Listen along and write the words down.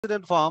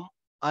student form,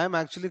 I am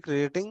actually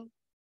creating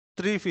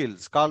 3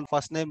 fields called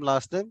first name,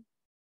 last name,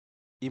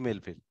 email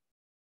field.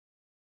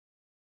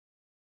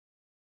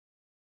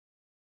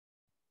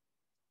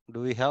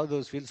 Do we have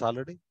those fields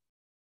already?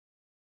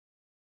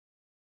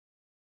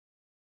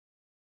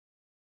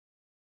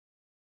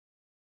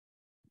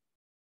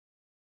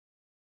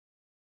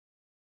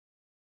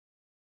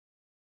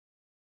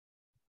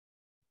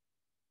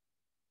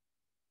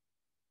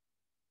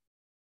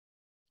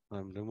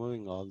 I'm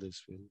removing all these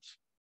fields.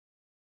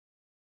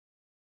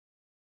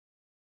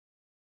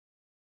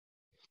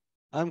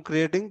 I'm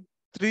creating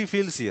 3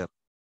 fields here.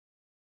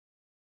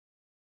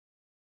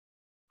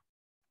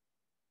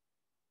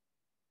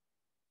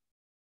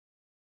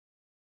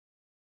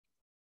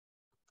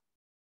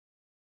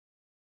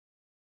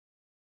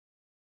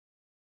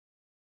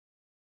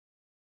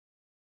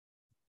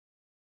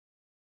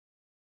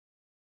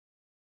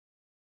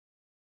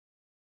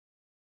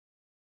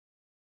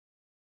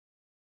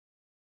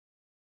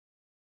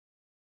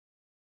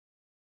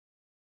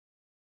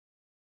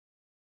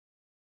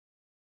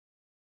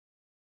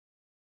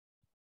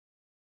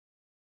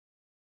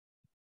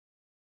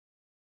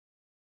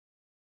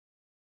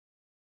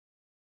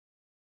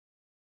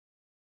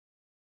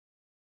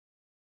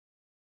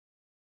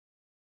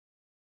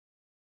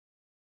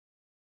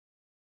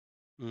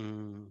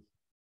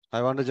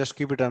 I want to just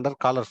keep it under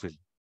color field.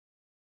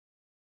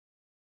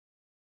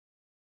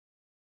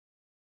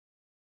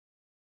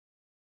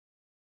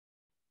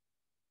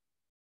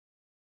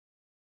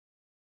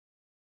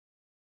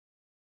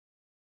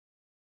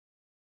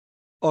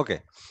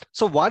 Okay.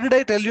 So what did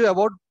I tell you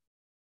about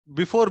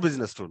before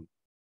business rule?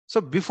 So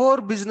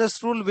before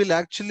business rule will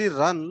actually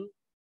run,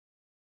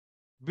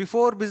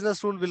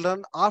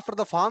 after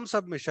the form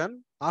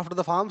submission. After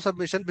the form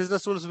submission,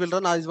 business rules will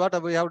run as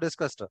what we have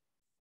discussed.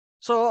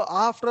 So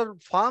after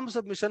form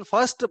submission,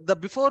 first the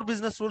before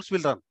business rules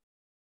will run.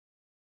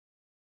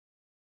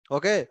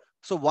 Okay.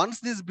 So once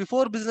these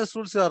before business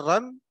rules are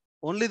run,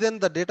 only then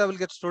the data will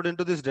get stored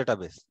into this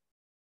database.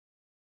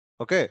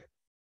 Okay.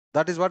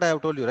 That is what I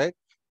have told you, right?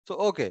 So,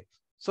 okay.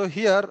 So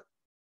here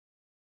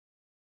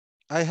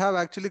I have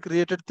actually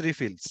created 3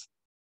 fields.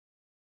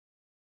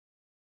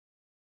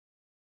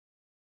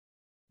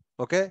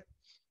 Okay.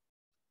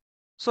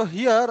 So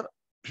here,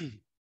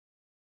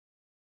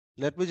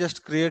 let me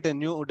just create a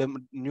new demo,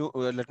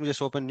 let me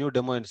just open new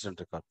demo incident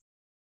record.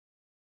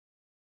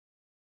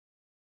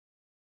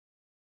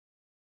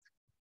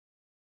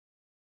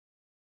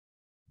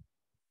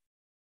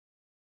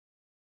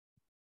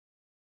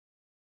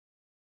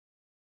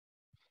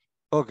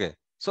 Okay.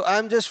 So I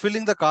am just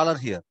filling the color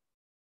here.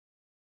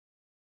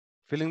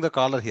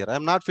 I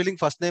am not filling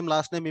first name,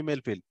 last name, email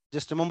field.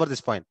 Just remember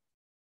this point.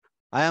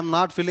 I am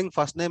not filling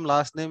first name,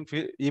 last name,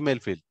 email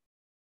field.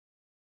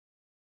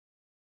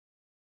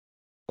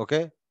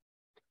 Okay.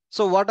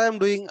 So what I am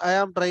doing, I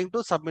am trying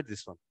to submit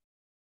this one.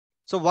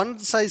 So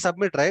once I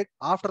submit, right,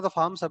 after the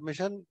form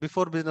submission,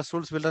 before business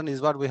rules will run is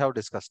what we have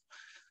discussed.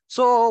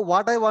 So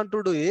what I want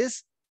to do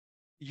is,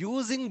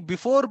 using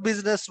before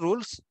business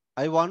rules,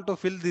 I want to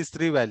fill these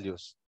 3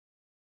 values.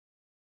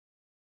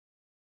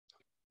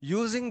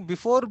 Using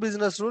before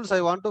business rules,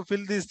 I want to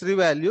fill these 3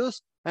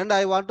 values and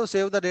I want to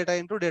save the data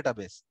into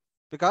database.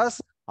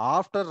 Because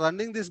after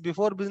running this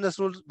before business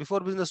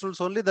rules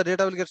only, the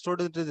data will get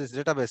stored into this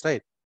database,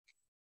 right?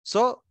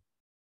 So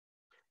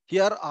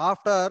here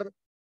after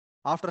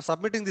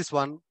submitting this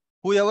one,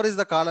 whoever is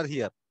the caller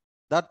here,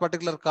 that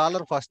particular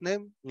caller first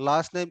name,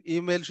 last name,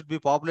 email should be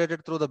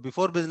populated through the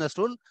before business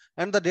rule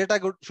and the data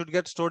should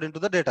get stored into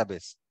the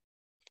database.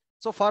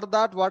 So for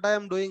that, what I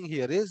am doing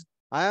here is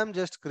I am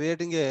just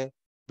creating a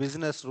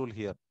business rule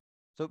here.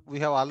 So we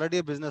have already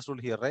a business rule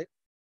here, right?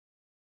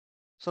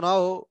 So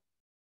now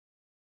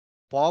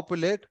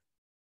populate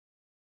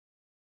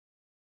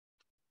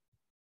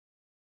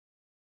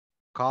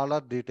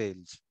caller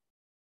details.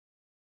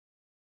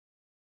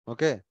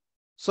 Okay.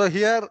 So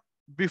here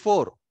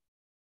before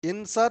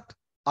insert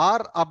or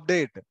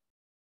update,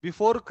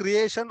 before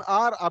creation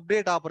or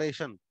update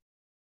operation,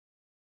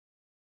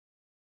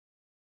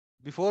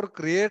 before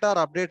create or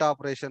update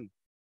operation.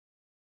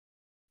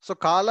 So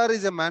caller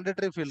is a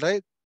mandatory field,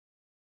 right?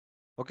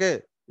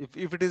 Okay.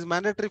 If it is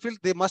mandatory field,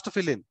 they must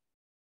fill in.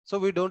 So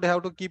we don't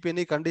have to keep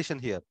any condition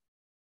here.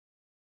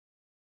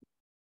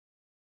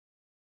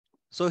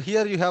 So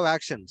here you have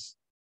actions.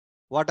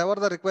 Whatever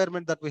the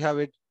requirement that we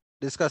have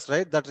discussed,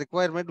 right? That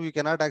requirement we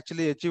cannot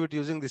actually achieve it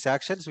using these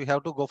actions. We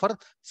have to go for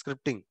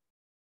scripting.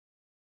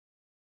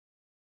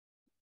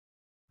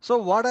 So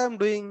what I am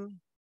doing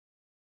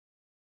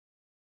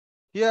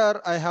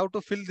here, I have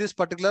to fill this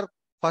particular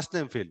first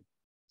name field.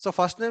 So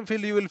first name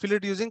field, you will fill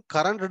it using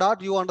current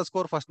dot u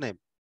underscore first name.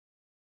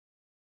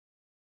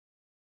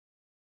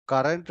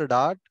 Current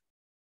dot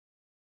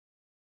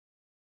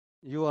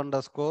u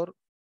underscore,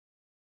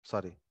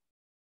 sorry.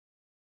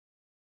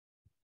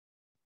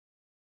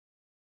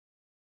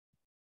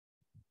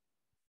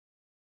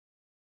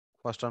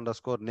 First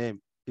underscore name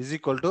is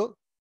equal to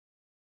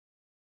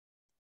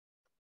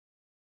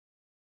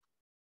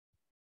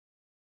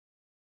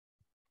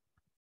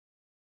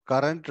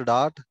current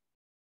dot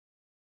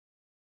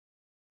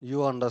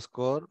u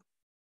underscore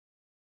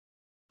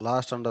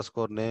last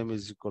underscore name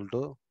is equal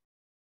to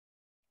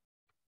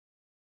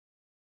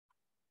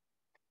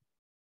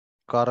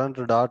current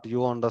dot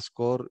u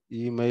underscore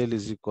email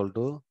is equal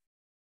to.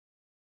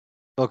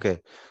 Okay.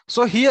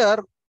 So here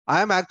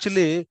I am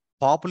actually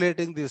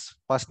populating this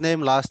first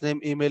name, last name,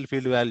 email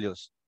field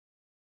values.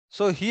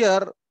 So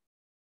here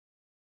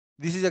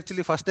this is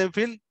actually first name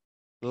field,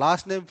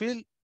 last name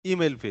field,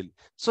 email field.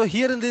 So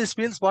here in these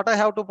fields, what I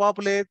have to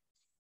populate,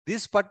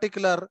 this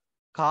particular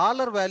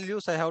caller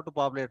values I have to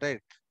populate,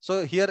 right?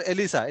 So here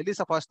Elisa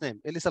first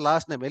name, Elisa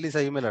last name,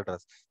 Elisa email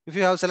address. If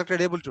you have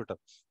selected able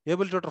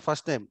tutor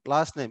first name,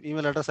 last name,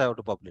 email address I have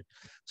to populate.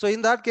 So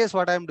in that case,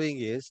 what I am doing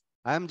is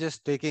I am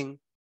just taking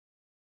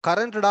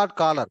current dot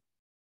caller,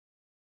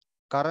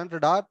 current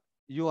dot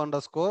u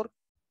underscore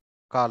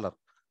caller.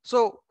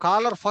 So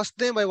caller first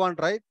name I want,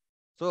 right?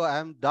 So I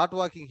am dot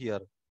working here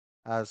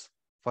as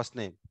first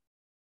name.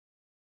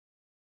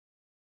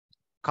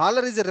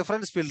 Caller is a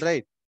reference field,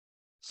 right?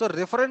 So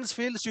reference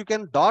fields you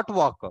can dot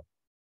walk.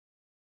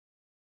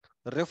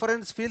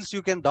 Reference fields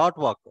you can dot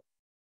walk.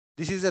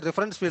 This is a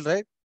reference field,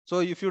 right? So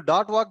if you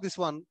dot walk this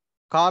one,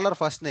 caller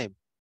first name.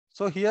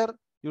 So here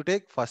you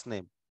take first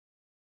name.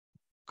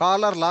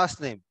 Caller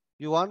last name.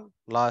 You want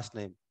last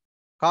name.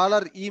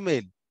 Caller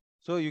email.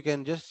 So you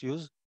can just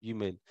use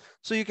email.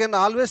 So you can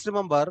always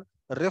remember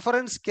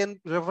reference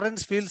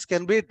fields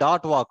can be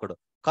dot walked.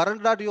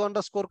 Current dot u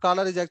underscore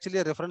caller is actually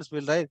a reference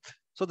field, right?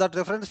 So that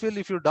reference field,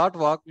 if you dot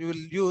walk, you will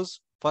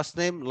use first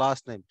name,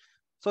 last name.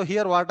 So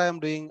here what I am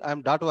doing, I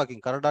am dot walking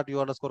current dot u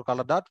underscore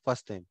caller dot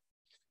first name.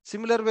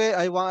 Similar way,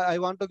 I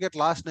want to get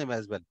last name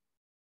as well.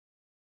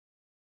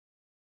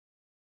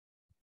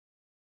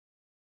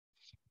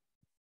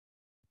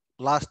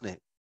 Last name.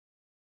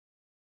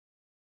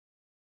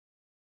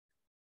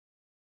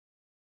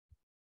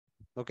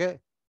 Okay.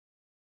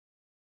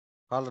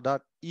 Caller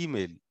dot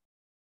email.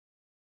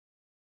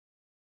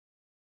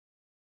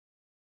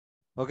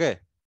 Okay.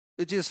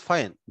 Which is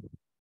fine.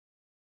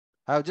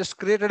 I have just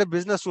created a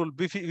business rule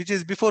which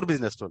is before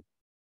business rule.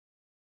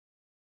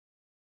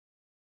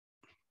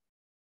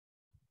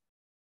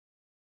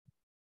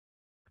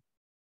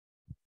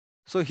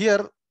 So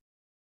here,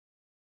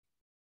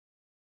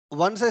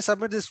 once I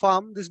submit this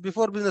form, this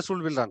before business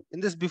rule will run. In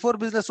this before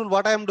business rule,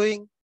 what I am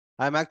doing,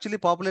 I am actually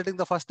populating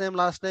the first name,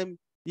 last name,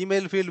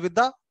 email field with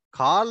the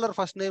caller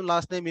first name,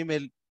 last name,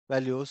 email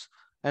values,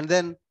 and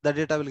then the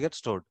data will get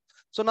stored.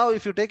 So now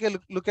if you take a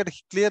look at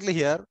clearly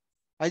here,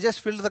 I just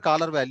filled the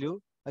caller value.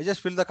 I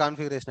just filled the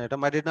configuration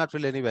item. I did not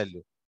fill any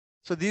value.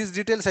 So these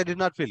details I did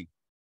not fill.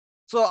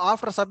 So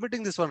after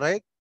submitting this one,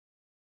 right,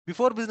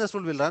 before business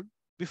rule will run,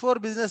 before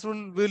business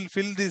rule will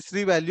fill these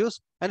three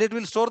values and it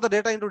will store the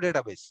data into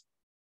database.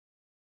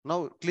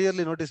 Now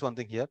clearly notice one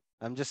thing here.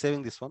 I'm just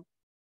saving this one.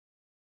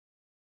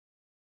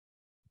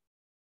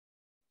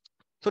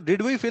 So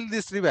did we fill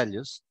these three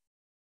values?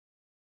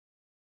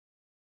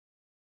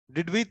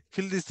 Did we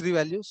fill these three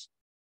values?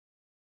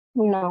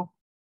 No.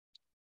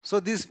 So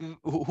this,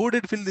 who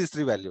did fill these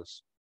three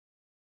values?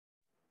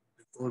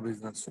 Before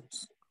business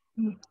rules.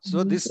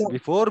 So this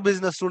before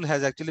business rule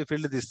has actually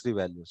filled these three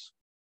values.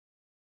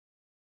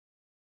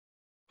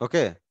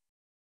 Okay.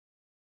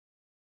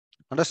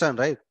 Understand,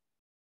 right?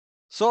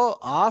 So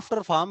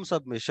after form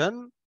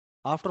submission,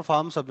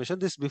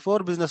 this before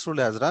business rule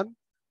has run.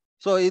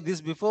 So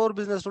this before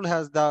business rule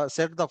has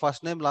set the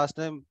first name, last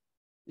name,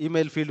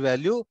 email field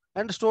value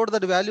and stored the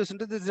values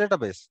into this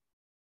database.